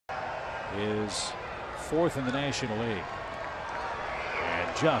is 4th in the National League.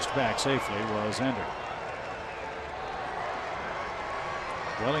 And just back safely was Ender.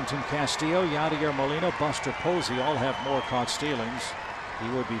 Wellington Castillo, Yadier Molina, Buster Posey all have more caught stealings. He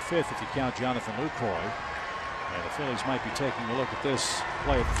would be 5th if you count Jonathan Lucroy. And the Phillies might be taking a look at this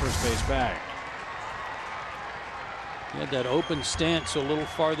play at the first base bag. He had that open stance, so a little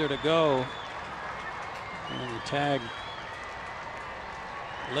farther to go. And the tag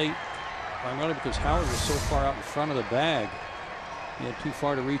late, primarily because Howard was so far out in front of the bag. He had too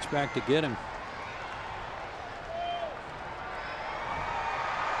far to reach back to get him.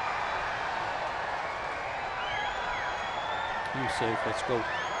 He's safe. Let's go.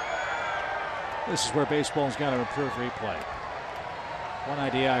 This is where baseball's got to improve replay. One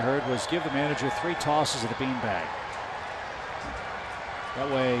idea I heard was give the manager 3 tosses of the beanbag. That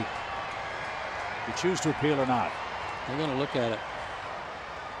way, you choose to appeal or not. They're going to look at it.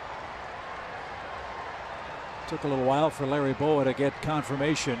 Took a little while for Larry Boa to get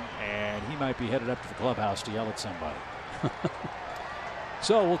confirmation, and he might be headed up to the clubhouse to yell at somebody.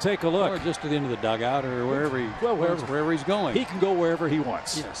 So we'll take a look. Or just to the end of the dugout, or wherever wherever he's going. He can go wherever he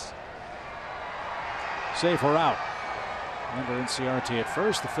wants. Yes. Safe or out. Ender Inciarte at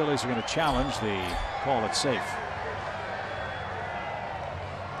first. The Phillies are going to challenge the call it safe.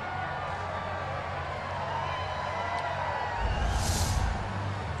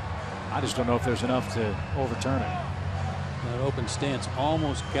 I just don't know if there's enough to overturn it. That open stance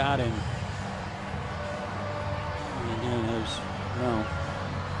almost got him. And again, there's no.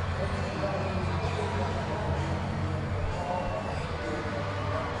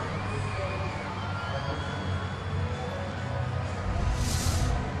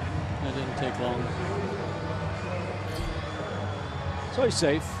 That didn't take long. So he's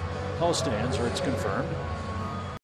safe. Call stands, or it's confirmed.